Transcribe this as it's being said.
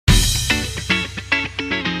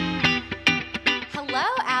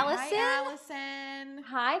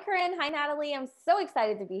Hi, Corinne. Hi, Natalie. I'm so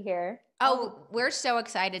excited to be here. Oh, we're so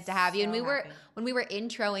excited to have you. And So happy. when we were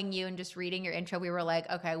introing you and just reading your intro, we were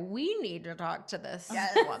like, okay, we need to talk to this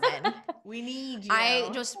Yes. woman. We need you. I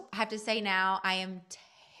just have to say now, I am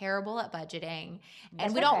terrible at budgeting.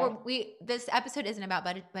 And That's okay. this episode isn't about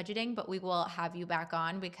budgeting, but we will have you back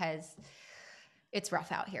on because it's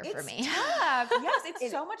rough out here for It's me. tough. Yes,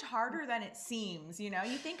 it's so much harder than it seems. You know,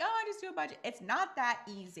 you think, oh, I just do a budget. It's not that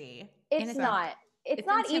easy. It's not. It's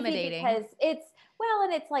not easy intimidating. because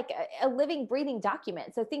and it's like a living, breathing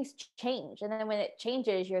document. So things change. And then when it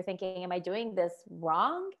changes, you're thinking, am I doing this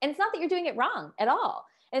wrong? And it's not that you're doing it wrong at all.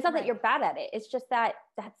 And it's not that Right. you're bad at it. It's just that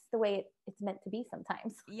that's the way it's meant to be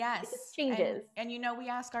sometimes. Yes. It just changes. And we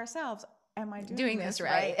ask ourselves, am I Doing this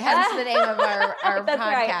right? right. Hence the name of our That's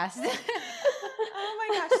right. podcast. Oh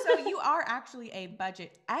my gosh. So you are actually a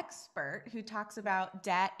budget expert who talks about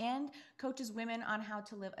debt and coaches women on how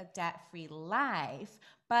to live a debt-free life.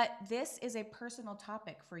 But this is a personal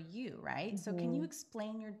topic for you, right? So can you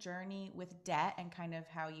explain your journey with debt and kind of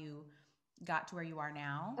how you got to where you are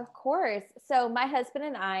now? Of course. So my husband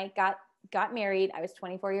and I got married. I was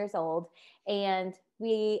 24 years old, and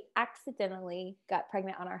we accidentally got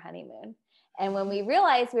pregnant on our honeymoon. And when we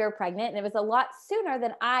realized we were pregnant, and it was a lot sooner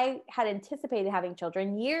than I had anticipated having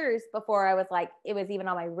children, years before I was like, it was even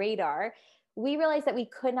on my radar, we realized that we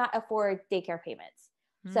could not afford daycare payments.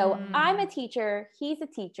 So I'm a teacher, he's a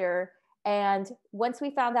teacher. And once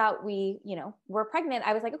we found out we, were pregnant,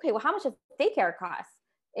 I was like, okay, well, how much does daycare cost?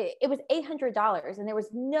 It was $800, and there was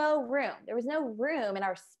no room. There was no room in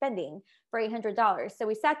our spending for $800. So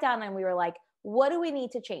we sat down and we were like, what do we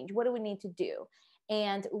need to change? What do we need to do?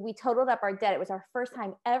 And we totaled up our debt. It was our first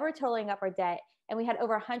time ever totaling up our debt. And we had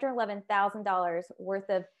over $111,000 worth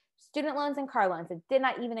of student loans and car loans. It did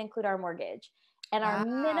not even include our mortgage. And our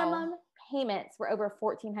minimum payments were over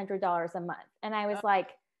 $1,400 a month. And I was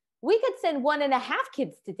like, we could send 1.5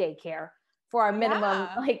 kids to daycare for our minimum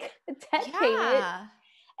debt payment.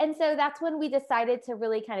 And so that's when we decided to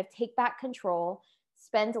really kind of take back control,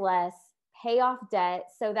 spend less, pay off debt.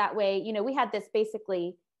 So that way, we had this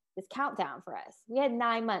countdown for us. We had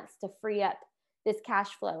 9 months to free up this cash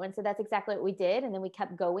flow. And so that's exactly what we did. And then we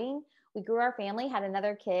kept going. We grew our family, had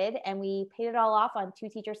another kid, and we paid it all off on 2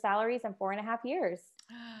 teacher salaries in 4.5 years.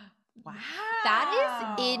 Wow.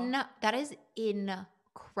 That is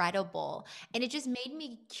incredible. And it just made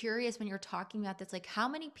me curious when you're talking about this, like how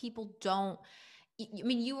many people don't, I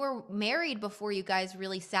mean, you were married before you guys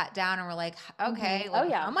really sat down and were like, okay,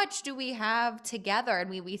 how much do we have together? And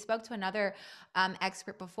we spoke to another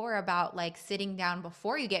expert before about like sitting down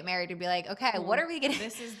before you get married to be like, okay, what are we going to,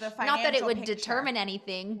 this is the financial not that it would picture. Determine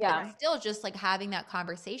anything, but still just like having that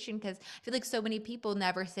conversation. Cause I feel like so many people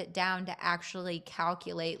never sit down to actually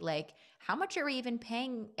calculate like, how much are we even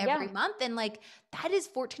paying every month? And like, that is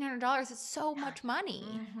 $1,400. It's so much money.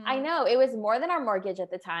 I know, it was more than our mortgage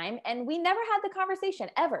at the time. And we never had the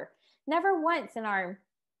conversation ever. Never once in our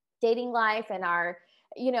dating life and our,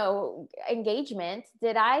 engagement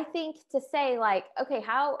did I think to say like, okay,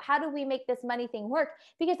 how do we make this money thing work?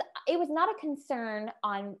 Because it was not a concern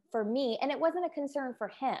for me, and it wasn't a concern for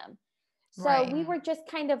him. So we were just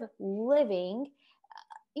kind of living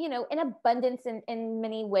in abundance in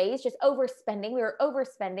many ways, just overspending. We were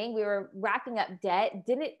overspending. We were racking up debt.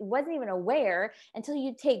 Wasn't even aware until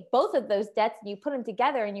you take both of those debts and you put them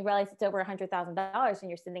together and you realize it's over $100,000. And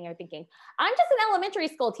you're sitting there thinking, I'm just an elementary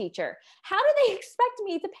school teacher. How do they expect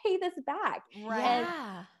me to pay this back? Right.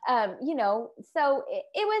 And, so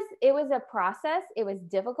it was a process. It was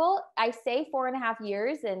difficult. I say 4.5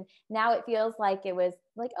 years, and now it feels like it was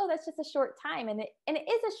like, oh, that's just a short time. And it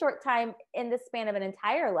is a short time in the span of an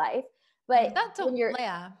entire life. But when you're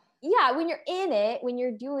in it, when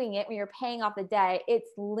you're doing it, when you're paying off the debt, it's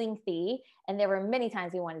lengthy. And there were many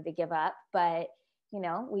times we wanted to give up, but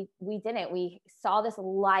we didn't. We saw this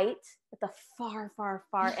light at the far, far,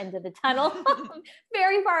 far end of the tunnel,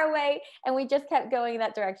 very far away. And we just kept going in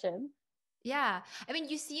that direction. Yeah. I mean,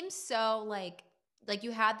 you seem so like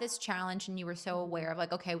you had this challenge and you were so aware of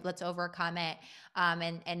like, okay, let's overcome it.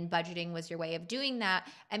 And budgeting was your way of doing that.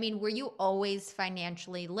 I mean, were you always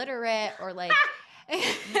financially literate or like,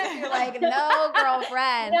 you're like, no,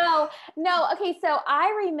 girlfriend. No. Okay. So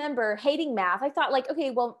I remember hating math. I thought like,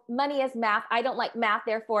 okay, well, money is math. I don't like math.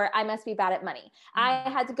 Therefore I must be bad at money. I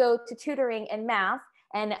had to go to tutoring in math.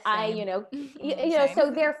 And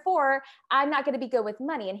so therefore I'm not going to be good with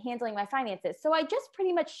money and handling my finances. So I just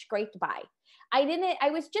pretty much scraped by. I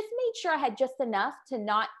was just made sure I had just enough to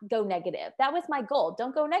not go negative. That was my goal.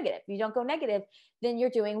 Don't go negative. If you don't go negative, then you're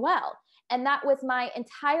doing well. And that was my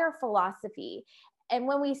entire philosophy. And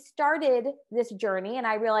when we started this journey and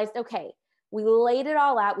I realized, okay, We laid it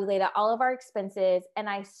all out. We laid out all of our expenses. And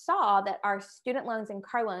I saw that our student loans and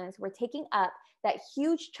car loans were taking up that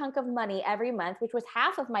huge chunk of money every month, which was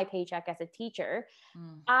half of my paycheck as a teacher.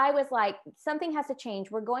 I was like, something has to change.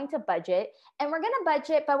 We're going to budget, and we're going to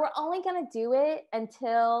budget, but we're only going to do it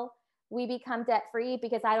until we become debt free,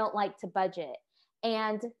 because I don't like to budget.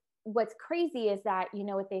 And what's crazy is that, you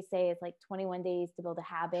know what they say is like 21 days to build a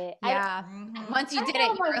habit. Yeah. Once you did it,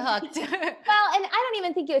 you were hooked. Well, and I don't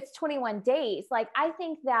even think it's 21 days. Like, I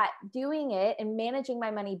think that doing it and managing my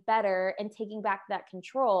money better and taking back that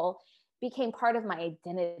control became part of my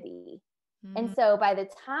identity. And so by the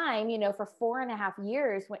time, you know, for 4.5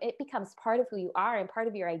 years, when it becomes part of who you are and part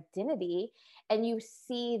of your identity, and you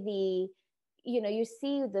see the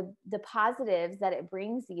positives that it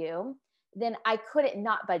brings you, then I couldn't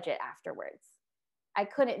not budget afterwards. I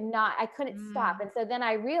couldn't stop. And so then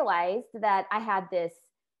I realized that I had this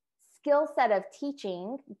skill set of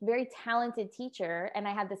teaching, very talented teacher, and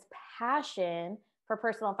I had this passion for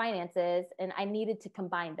personal finances, and I needed to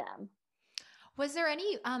combine them. Was there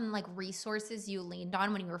any like resources you leaned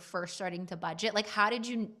on when you were first starting to budget? Like, how did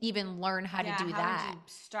you even learn how to do that? How did you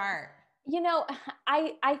start? You know,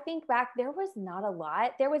 I think back, there was not a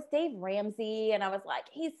lot. There was Dave Ramsey, and I was like,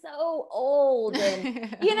 he's so old.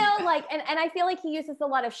 And, you know, like, and I feel like he uses a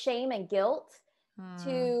lot of shame and guilt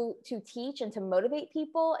to teach and to motivate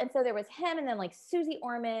people. And so there was him, and then like Susie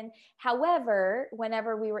Orman. However,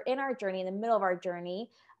 whenever we were in our journey, in the middle of our journey,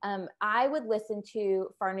 I would listen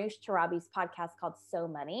to Farnoosh Torabi's podcast called So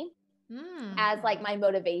Money as like my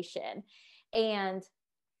motivation. And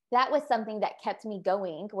that was something that kept me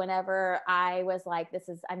going whenever I was like,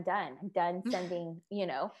 I'm done sending, you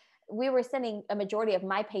know, we were sending a majority of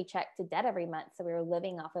my paycheck to debt every month. So we were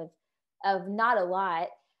living off of not a lot.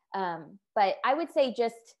 But I would say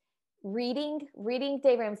just reading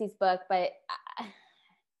Dave Ramsey's book, but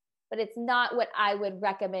it's not what I would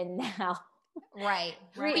recommend now. Right.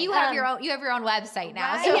 But you have your own website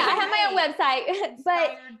now. Right. So. Yeah, I have my own website.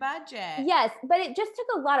 Inspired budget. Yes, but it just took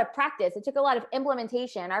a lot of practice. It took a lot of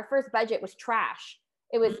implementation. Our first budget was trash.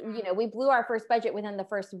 It was, you know, we blew our first budget within the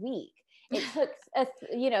first week. It took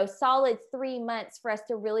a solid 3 months for us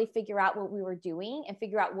to really figure out what we were doing and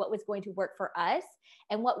figure out what was going to work for us.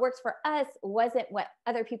 And what works for us wasn't what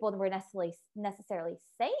other people were necessarily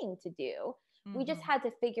saying to do. We just had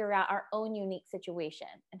to figure out our own unique situation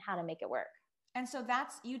and how to make it work. And so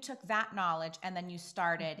you took that knowledge and then you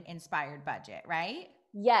started Inspired Budget, right?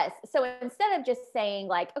 Yes. So instead of just saying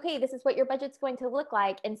like, okay, this is what your budget's going to look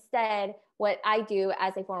like, instead, what I do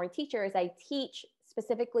as a former teacher is I teach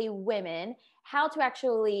specifically women how to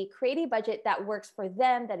actually create a budget that works for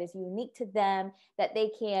them, that is unique to them, that they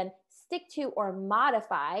can stick to or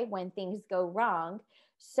modify when things go wrong,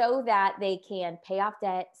 so that they can pay off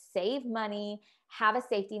debt, save money, have a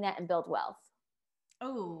safety net, and build wealth.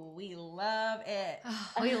 Oh, we love it.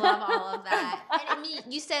 We love all of that. And I mean,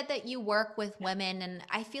 you said that you work with women, and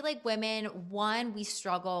I feel like women, we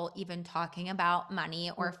struggle even talking about money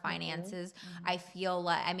or finances. I feel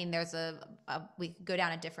like, I mean, there's we could go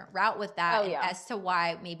down a different route with that as to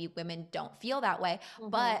why maybe women don't feel that way.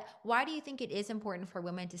 But why do you think it is important for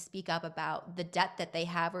women to speak up about the debt that they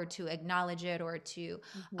have, or to acknowledge it, or to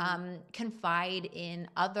confide in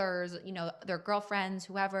others, you know, their girlfriends,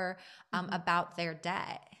 whoever, about their debt?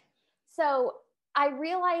 So I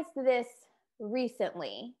realized this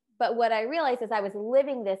recently, but what I realized is I was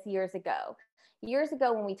living this years ago. Years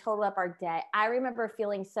ago, when we totaled up our debt, I remember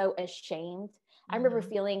feeling so ashamed. I remember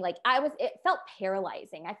feeling like it felt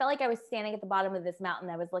paralyzing. I felt like I was standing at the bottom of this mountain.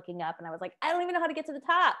 I was looking up and I was like, I don't even know how to get to the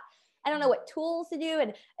top. I don't know what tools to do.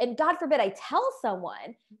 And God forbid I tell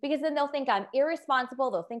someone, because then they'll think I'm irresponsible.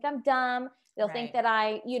 They'll think I'm dumb. They'll think that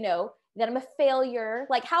that I'm a failure.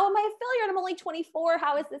 Like, how am I a failure? And I'm only 24.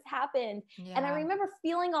 How has this happened? Yeah. And I remember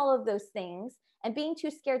feeling all of those things and being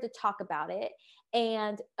too scared to talk about it.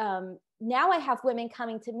 And now I have women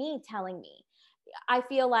coming to me telling me, I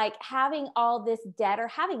feel like having all this debt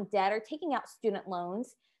or taking out student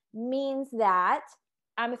loans means that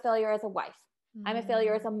I'm a failure as a wife. I'm a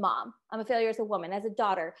failure as a mom. I'm a failure as a woman, as a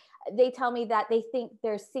daughter. They tell me that they think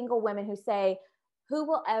there's single women who say, who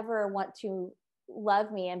will ever want to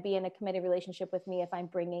love me and be in a committed relationship with me if I'm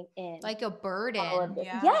bringing in like a burden?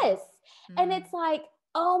 Yes. And it's like,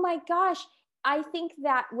 oh my gosh, I think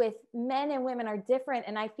that with men and women are different.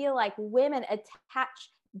 And I feel like women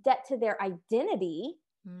attach debt to their identity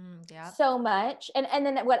so much. And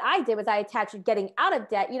then what I did was I attached getting out of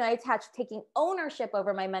debt. You know, I attached taking ownership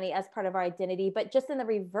over my money as part of our identity, but just in the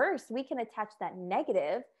reverse, we can attach that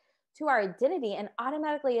negative to our identity and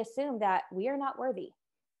automatically assume that we are not worthy.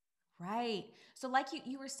 Right. So like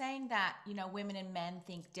you were saying that, women and men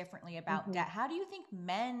think differently about debt. How do you think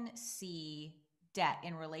men see debt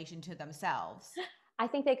in relation to themselves? I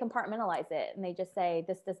think they compartmentalize it and they just say,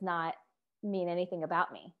 this does not mean anything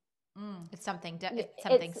about me. It's something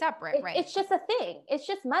separate, right? It's just a thing. It's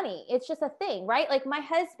just money. It's just a thing, right? Like my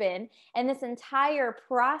husband and this entire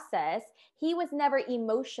process, he was never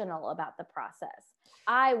emotional about the process.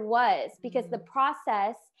 I was, because the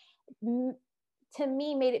process to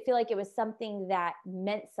me made it feel like it was something that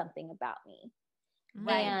meant something about me.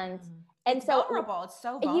 Right. And it's so vulnerable. It's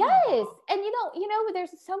so vulnerable. Yes. And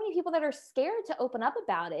there's so many people that are scared to open up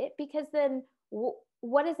about it, because then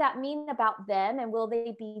what does that mean about them, and will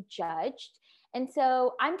they be judged? And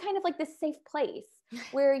so I'm kind of like this safe place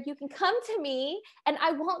where you can come to me and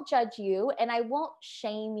I won't judge you and I won't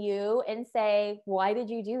shame you and say, why did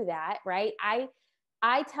you do that? Right.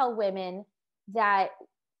 I tell women that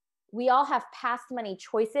we all have past money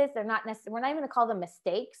choices. They're not necessarily, we're not even going to call them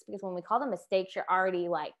mistakes, because when we call them mistakes, you're already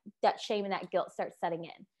like, that shame and that guilt starts setting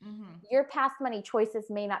in. Your past money choices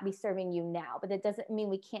may not be serving you now, but it doesn't mean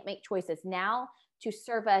we can't make choices now to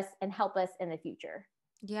serve us and help us in the future.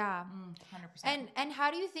 Yeah. 100%. And how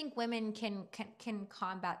do you think women can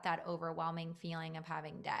combat that overwhelming feeling of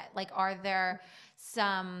having debt? Like, are there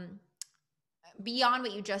some, beyond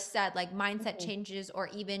what you just said, like mindset changes, or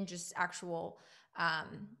even just actual,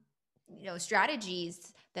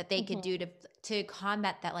 strategies that they could do to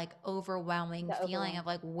combat that like overwhelming feeling of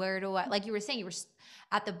like, where do I, like you were saying, you were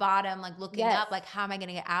at the bottom, like looking up, like, how am I going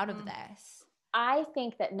to get out of this? I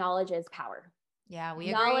think that knowledge is power. Yeah,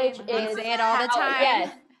 we knowledge agree. is We say it all the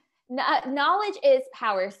time. Yes. Knowledge is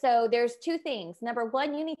power. So there's two things. Number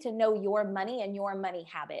one, you need to know your money and your money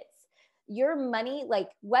habits. Your money, like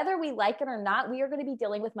whether we like it or not, we are going to be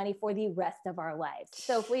dealing with money for the rest of our lives.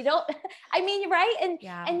 So if we don't, I mean, right?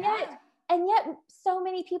 And yet so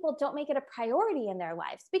many people don't make it a priority in their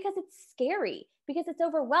lives, because it's scary, because it's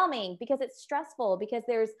overwhelming, because it's stressful, because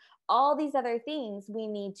there's all these other things we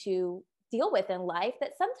need to deal with in life,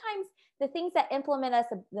 that sometimes the things that implement us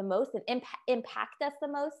the most and impact us the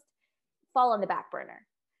most fall on the back burner.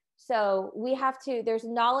 So we have to, there's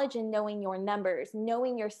knowledge in knowing your numbers,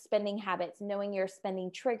 knowing your spending habits, knowing your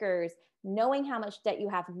spending triggers, knowing how much debt you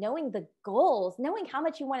have, knowing the goals, knowing how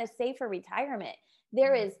much you want to save for retirement.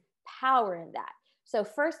 There is power in that. So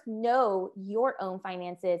first, know your own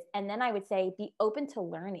finances. And then I would say, be open to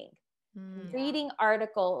learning, reading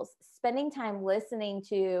articles, spending time listening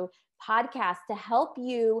to podcasts to help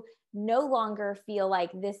you no longer feel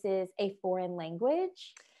like this is a foreign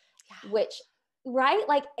language, which, right?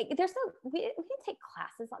 Like there's we can take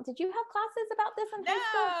classes on. Did you have classes about this in high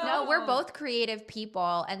school? No, we're both creative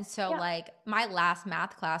people. And so like my last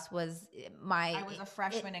math class was I was a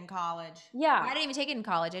freshman in college. Yeah. I didn't even take it in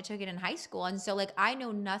college. I took it in high school. And so like, I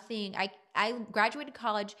know nothing. I graduated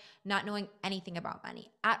college not knowing anything about money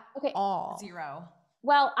at all. Zero.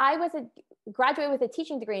 Well, I was graduated with a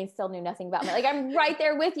teaching degree and still knew nothing about it. Like I'm right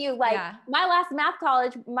there with you. Like my last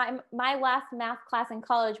my last math class in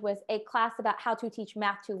college was a class about how to teach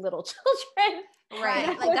math to little children.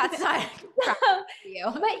 Right. Like that's not for you.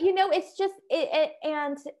 But it's just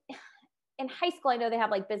and in high school, I know they have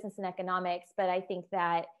like business and economics, but I think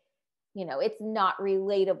that, it's not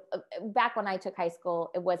relatable. Back when I took high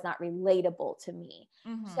school, it was not relatable to me.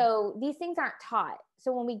 So these things aren't taught.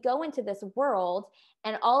 So when we go into this world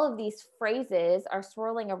and all of these phrases are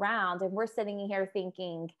swirling around and we're sitting here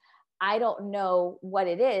thinking, I don't know what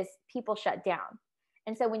it is, people shut down.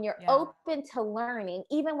 And so when you're open to learning,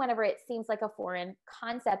 even whenever it seems like a foreign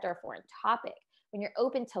concept or a foreign topic, when you're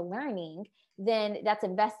open to learning, then that's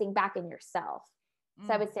investing back in yourself.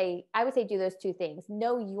 So I would say do those two things.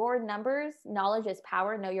 Know your numbers. Knowledge is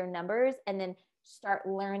power. Know your numbers, and then start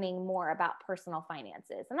learning more about personal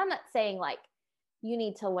finances. And I'm not saying like you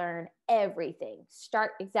need to learn everything.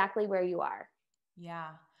 Start exactly where you are. Yeah.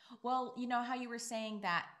 Well, how you were saying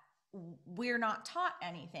that we're not taught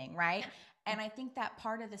anything, right? And I think that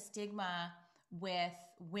part of the stigma with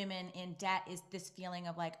women in debt is this feeling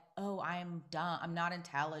of like, oh, I'm dumb, I'm not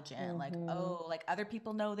intelligent, like, oh, like other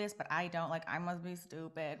people know this but I don't, like I must be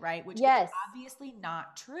stupid, right? Which is obviously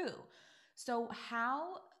not true. So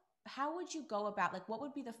how would you go about, like, what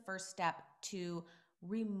would be the first step to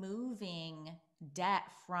removing debt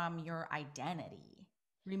from your identity,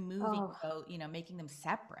 making them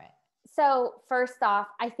separate? So first off,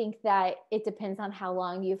 I think that it depends on how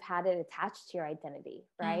long you've had it attached to your identity,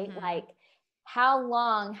 right? Like how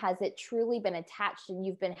long has it truly been attached and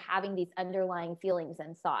you've been having these underlying feelings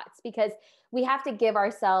and thoughts? Because we have to give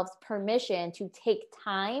ourselves permission to take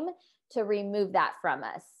time to remove that from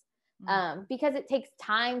us. because it takes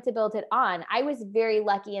time to build it on. I was very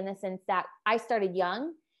lucky in the sense that I started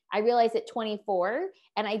young. I realized at 24,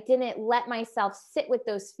 and I didn't let myself sit with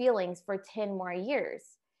those feelings for 10 more years.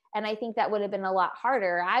 And I think that would have been a lot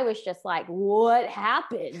harder. I was just like, what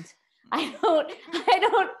happened? I don't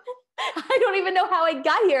even know how I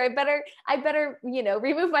got here. I better,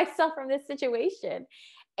 remove myself from this situation.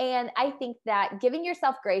 And I think that giving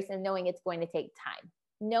yourself grace and knowing it's going to take time,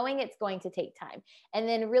 and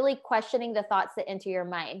then really questioning the thoughts that enter your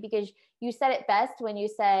mind, because you said it best when you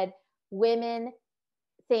said women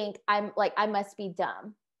think I must be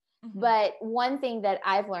dumb. But one thing that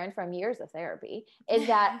I've learned from years of therapy is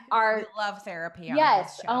that we love therapy.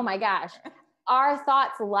 Yes. Oh my gosh. Our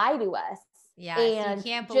thoughts lie to us. Yes. And you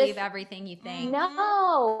can't believe everything you think.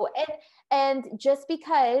 No. And just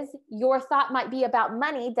because your thought might be about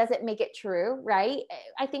money doesn't make it true, right?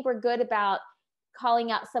 I think we're good about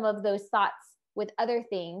calling out some of those thoughts with other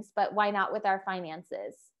things, but why not with our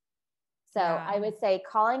finances? So I would say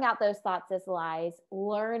calling out those thoughts as lies,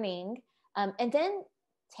 learning, and then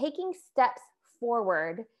taking steps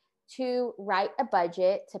forward to write a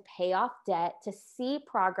budget, to pay off debt, to see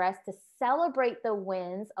progress, to celebrate the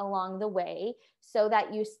wins along the way so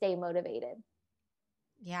that you stay motivated.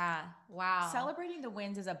 Yeah. Wow. Celebrating the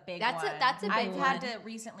wins is a big one. That's a big I've one. had to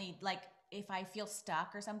recently, like, if I feel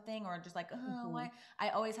stuck or something, or just like, why? I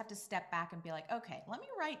always have to step back and be like, okay, let me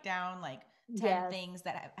write down like 10 things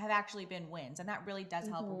that have actually been wins. And that really does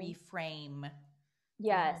help reframe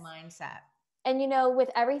the whole mindset. And,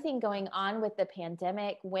 with everything going on with the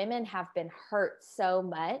pandemic, women have been hurt so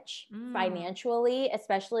much financially,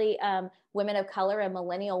 especially women of color and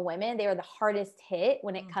millennial women. They are the hardest hit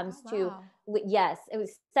when it comes to, it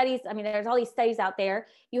was studies. I mean, there's all these studies out there.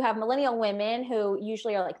 You have millennial women who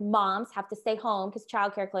usually are like moms, have to stay home because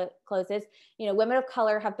childcare closes. Women of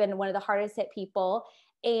color have been one of the hardest hit people.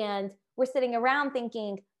 And we're sitting around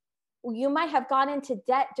thinking, you might have gone into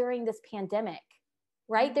debt during this pandemic,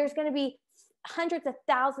 right? There's going to be hundreds of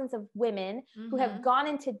thousands of women who have gone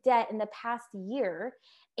into debt in the past year.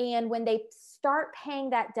 And when they start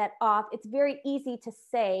paying that debt off, it's very easy to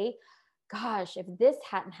say, gosh, if this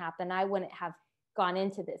hadn't happened, I wouldn't have gone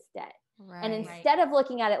into this debt. Right, and instead of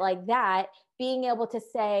looking at it like that, being able to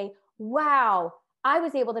say, wow, I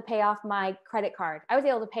was able to pay off my credit card. I was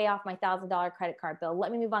able to pay off my $1,000 credit card bill.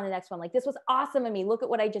 Let me move on to the next one. Like, this was awesome of me. Look at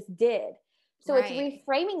what I just did. So it's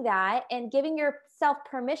reframing that and giving yourself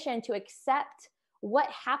permission to accept what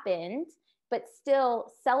happened, but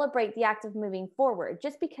still celebrate the act of moving forward.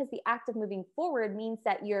 Just because the act of moving forward means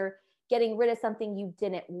that you're getting rid of something you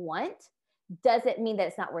didn't want, doesn't mean that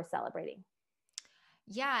it's not worth celebrating.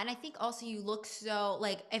 Yeah. And I think also you look so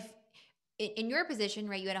like, if in your position,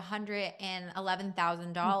 right, you had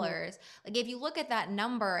 $111,000. Like if you look at that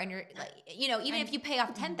number and you're like, even if you pay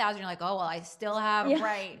off 10,000, you're like, oh, well, I still have,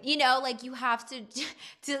 like you have to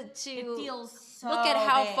it feels so look at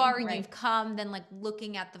how big, far you've come than like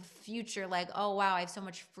looking at the future, like, oh, wow, I have so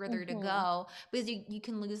much further to go, because you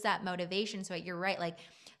can lose that motivation. So you're right. Like,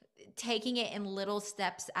 taking it in little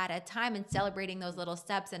steps at a time and celebrating those little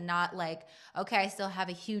steps, and not like, okay, I still have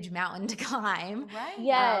a huge mountain to climb. Right.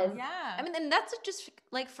 Yes. I mean, and that's just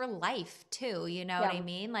like for life too. You know what I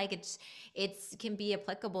mean? Like it's can be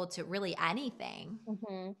applicable to really anything.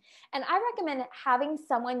 And I recommend having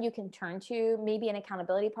someone you can turn to, maybe an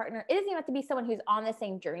accountability partner. It doesn't even have to be someone who's on the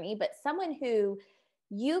same journey, but someone who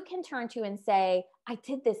you can turn to and say, I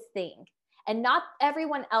did this thing. And not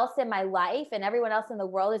everyone else in my life and everyone else in the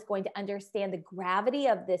world is going to understand the gravity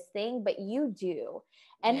of this thing, but you do.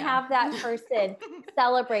 And have that person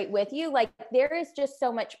celebrate with you. Like, there is just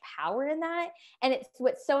so much power in that. And it's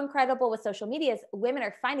what's so incredible with social media is women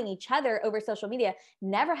are finding each other over social media,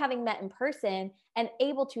 never having met in person, and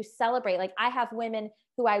able to celebrate. Like, I have women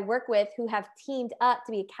who I work with who have teamed up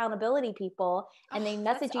to be accountability people, and they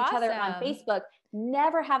message each other on Facebook,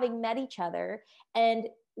 never having met each other. And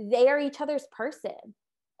they are each other's person.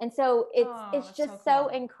 And so it's just so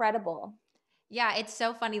incredible. Yeah, it's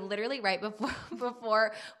so funny. Literally right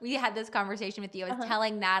before we had this conversation with you, I was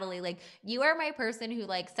telling Natalie, like, you are my person who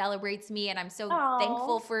like celebrates me, and I'm so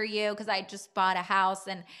thankful for you because I just bought a house,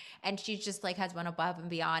 and she just like has went above and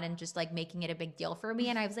beyond and just like making it a big deal for me.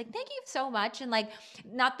 And I was like, thank you so much. And like,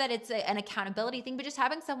 not that it's an accountability thing, but just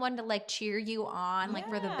having someone to like cheer you on like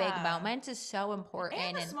for the big moments is so important.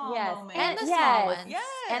 And the small moments. And the small ones. Yes.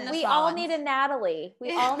 And we all need a Natalie.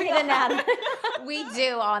 We all need a Natalie. We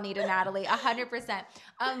do all need a Natalie, 100%. 100%.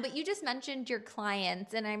 But you just mentioned your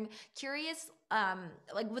clients, and I'm curious,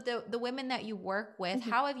 like with the women that you work with,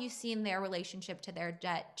 how have you seen their relationship to their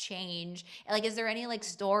debt change? Like, is there any like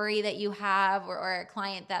story that you have or a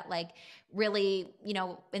client that like really,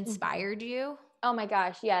 inspired you? Oh my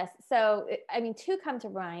gosh, yes. So, I mean, two come to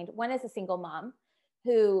mind. One is a single mom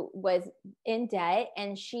who was in debt,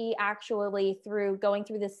 and she actually, through going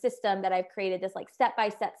through this system that I've created, this like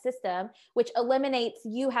step-by-step system, which eliminates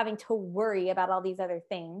you having to worry about all these other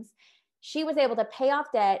things, she was able to pay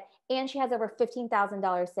off debt, and she has over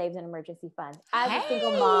 $15,000 saved in emergency fund as a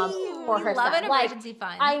single mom for We her love son. an emergency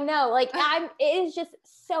fund. I know, like it is just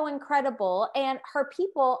so incredible. And her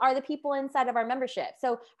people are the people inside of our membership.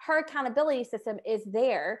 So her accountability system is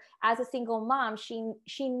there. As a single mom,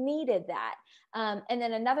 she needed that. And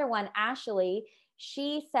then another one, Ashley,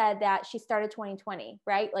 she said that she started 2020,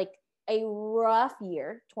 right? Like a rough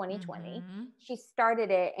year, 2020. She started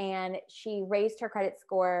it, and she raised her credit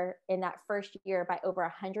score in that first year by over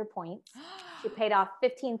 100 points. She paid off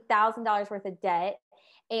 $15,000 worth of debt.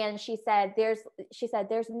 And she said,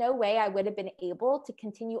 there's no way I would have been able to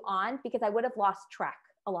continue on because I would have lost track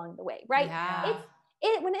along the way. Right. Yeah.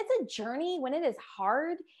 When it's a journey, when it is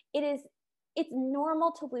hard, it's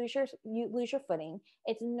normal to lose your footing.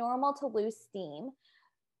 It's normal to lose steam.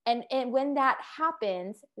 And when that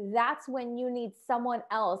happens, that's when you need someone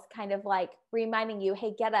else kind of like reminding you,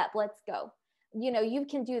 hey, get up, let's go. You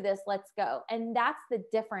can do this, let's go. And that's the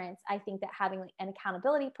difference, I think, that having an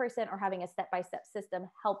accountability person or having a step-by-step system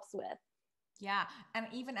helps with. Yeah. And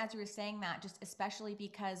even as you were saying that, just especially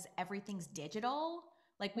because everything's digital,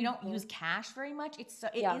 like we don't use cash very much. It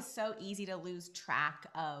is so easy to lose track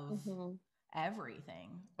of everything.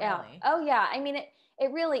 Yeah. Really. Oh yeah. I mean,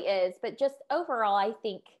 it really is. But just overall, I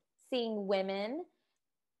think seeing women,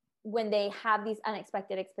 when they have these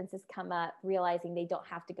unexpected expenses come up, realizing they don't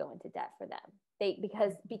have to go into debt for them,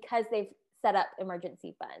 because they've set up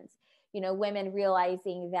emergency funds. Women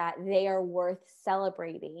realizing that they are worth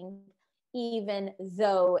celebrating, even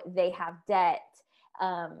though they have debt.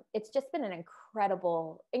 It's just been an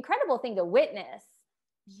incredible thing to witness.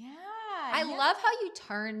 Yeah. I love how you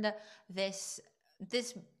turned this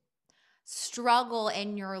struggle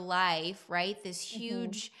in your life, right? This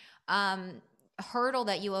huge hurdle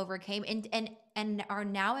that you overcame and are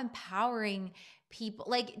now empowering people.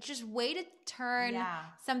 Like, just way to turn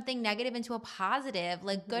something negative into a positive.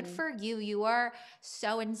 Like, good for you. You are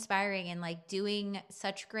so inspiring and like doing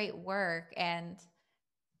such great work, and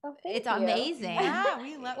it's amazing. Yeah,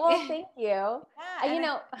 we love Well, thank you.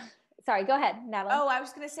 Yeah, sorry, go ahead, Natalie. Oh, I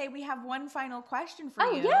was going to say we have one final question for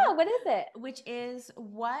you. Oh, yeah. What is it? Which is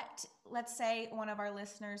let's say one of our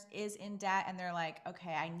listeners is in debt and they're like,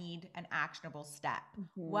 okay, I need an actionable step.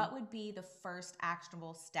 What would be the first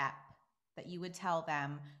actionable step that you would tell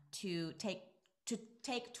them to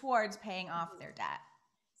take towards paying off their debt?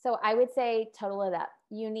 So I would say total it up.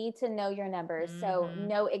 You need to know your numbers. So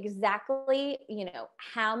know exactly,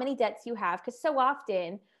 how many debts you have. Because so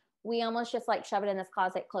often we almost just like shove it in this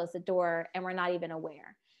closet, close the door, and we're not even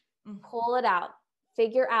aware. Pull it out.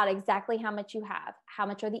 Figure out exactly how much you have. How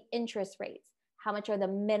much are the interest rates? How much are the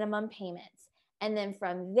minimum payments? And then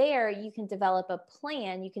from there, you can develop a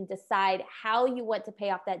plan. You can decide how you want to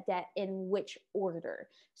pay off that debt in which order.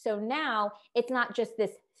 So now it's not just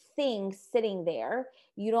this thing sitting there.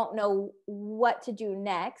 You don't know what to do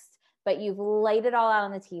next, but you've laid it all out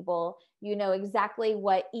on the table. You know exactly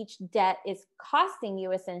what each debt is costing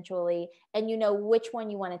you, essentially, and you know which one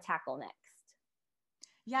you want to tackle next.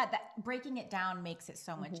 Yeah, that breaking it down makes it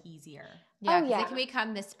so much easier. Yeah, because it can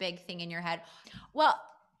become this big thing in your head. Well,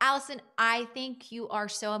 Allison, I think you are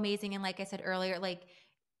so amazing. And like I said earlier, like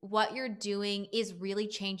what you're doing is really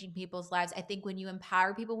changing people's lives. I think when you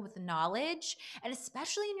empower people with knowledge, and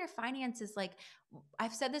especially in your finances, like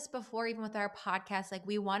I've said this before, even with our podcast, like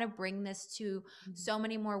we want to bring this to so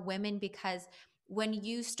many more women, because when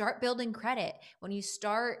you start building credit, when you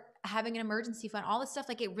start having an emergency fund, all this stuff,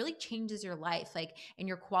 like it really changes your life, like and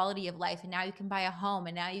your quality of life. And now you can buy a home,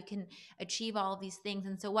 and now you can achieve all of these things.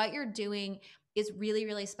 And so what you're doing is really,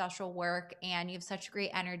 really special work, and you have such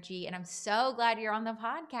great energy. And I'm so glad you're on the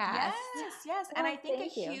podcast. Yes. And I think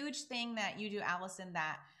thank you. Huge thing that you do, Allison,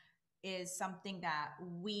 that is something that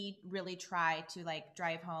we really try to like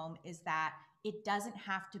drive home is that it doesn't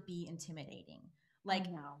have to be intimidating. Like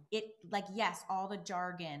yes, all the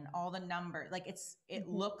jargon, all the numbers, like it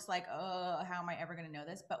looks like, oh, how am I ever going to know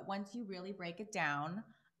this? But once you really break it down,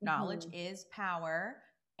 knowledge is power.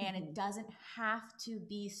 And it doesn't have to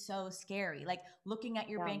be so scary. Like looking at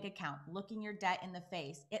your bank account, looking your debt in the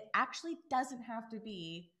face. It actually doesn't have to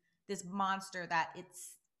be this monster that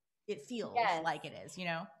it feels like it is, you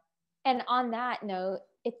know? And on that note,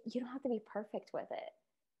 you don't have to be perfect with it.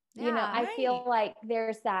 Yeah, you know, I feel right. like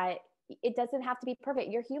there's that, it doesn't have to be perfect.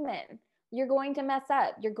 You're human. You're going to mess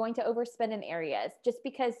up. You're going to overspend in areas. Just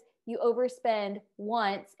because you overspend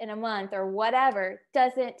once in a month or whatever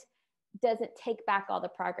doesn't take back all the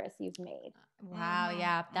progress you've made. Wow. Mhm.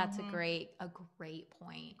 Yeah. That's Mhm. a great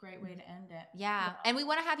point. Great way to end it. Yeah. And we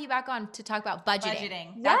want to have you back on to talk about budgeting.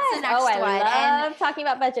 Budgeting. That's the Yes. next Oh, I one. love talking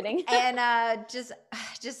about budgeting. And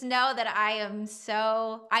just know that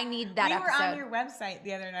I need that We were episode. on your website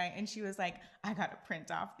the other night, and she was like, "I got to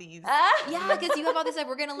print off these." Yeah, because you have all this stuff.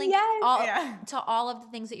 We're going to link Yes. to all of the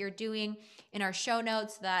things that you're doing in our show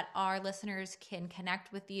notes so that our listeners can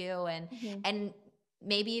connect with you and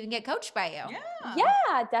maybe even get coached by you.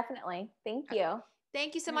 Yeah, definitely. Thank you.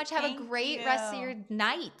 Thank you so Great. much. Have a Thank great you. rest of your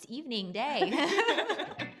night, evening, day.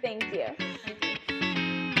 Thank you.